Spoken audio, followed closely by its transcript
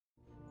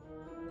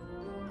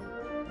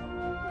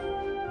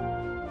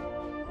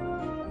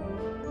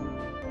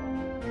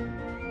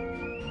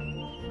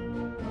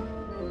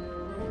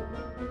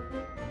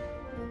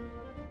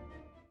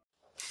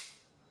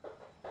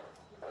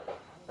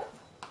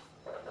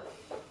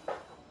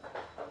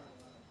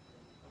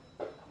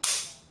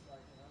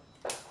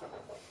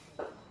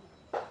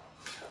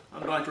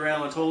I'm Dr.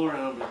 Alan Toler, and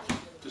I'm a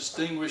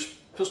distinguished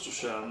pistol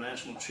shot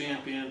national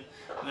champion,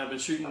 and I've been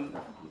shooting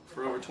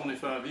for over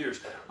 25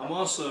 years. I'm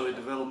also a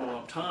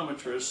developmental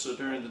optometrist, so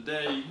during the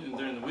day and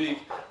during the week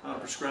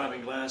I'm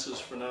prescribing glasses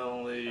for not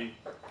only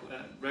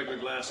regular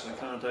glasses and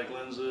contact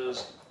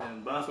lenses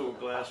and bifocal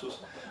glasses.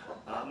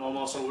 I'm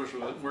also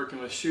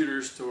working with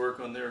shooters to work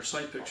on their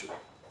sight picture.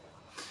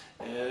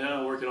 And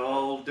I work at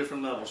all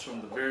different levels,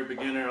 from the very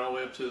beginner all the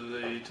way up to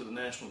the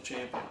national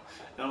champion.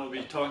 And I'm going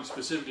to be talking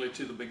specifically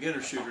to the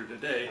beginner shooter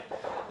today.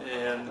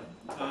 And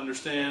I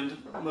understand,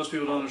 most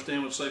people don't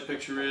understand what sight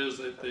picture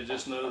is. They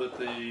just know that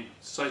the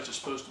sights are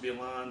supposed to be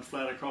aligned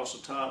flat across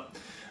the top.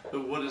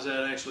 But what does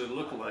that actually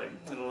look like?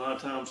 And a lot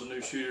of times a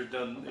new shooter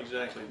doesn't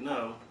exactly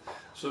know.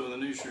 So when the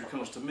new shooter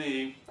comes to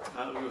me,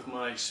 with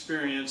my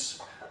experience,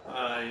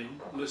 I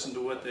listen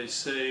to what they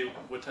say,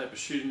 what type of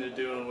shooting they're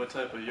doing, what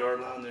type of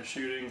yard line they're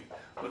shooting,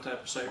 what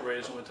type of sight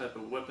radius, and what type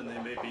of weapon they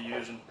may be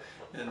using,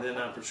 and then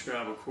I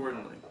prescribe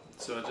accordingly.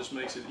 So it just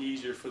makes it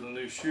easier for the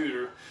new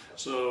shooter.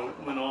 So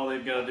when all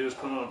they've got to do is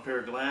put on a pair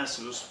of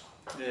glasses,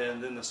 and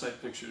then the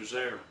sight picture is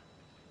there.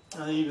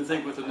 I even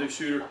think with a new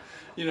shooter,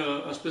 you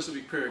know, a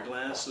specific pair of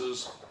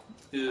glasses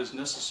is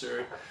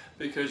necessary,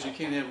 because you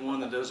can't have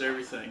one that does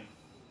everything.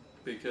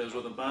 Because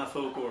with a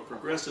bifocal or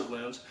progressive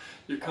lens,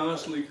 you're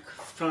constantly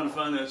trying to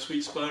find that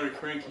sweet spot or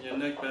cranking your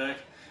neck back,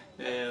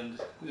 and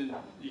you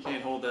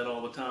can't hold that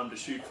all the time to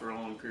shoot for a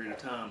long period of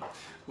time.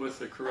 With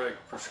the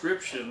correct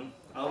prescription,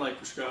 I like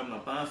prescribing a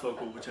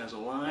bifocal, which has a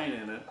line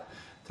in it.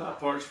 Top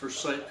part's for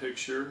sight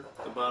picture,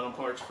 the bottom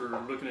part's for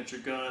looking at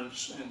your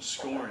guns and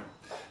scoring.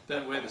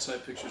 That way the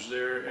sight picture's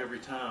there every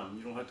time.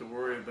 You don't have to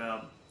worry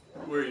about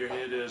where your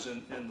head is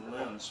in the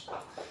lens.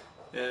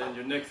 And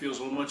your neck feels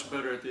a little much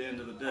better at the end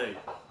of the day.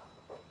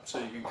 So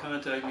you can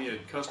contact me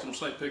at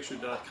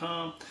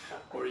customsightpicture.com,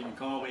 or you can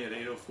call me at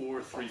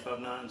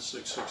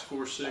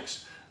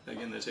 804-359-6646.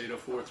 Again, that's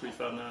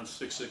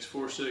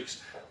 804-359-6646.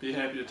 Be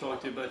happy to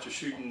talk to you about your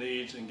shooting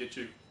needs and get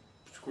you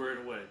squared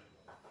away.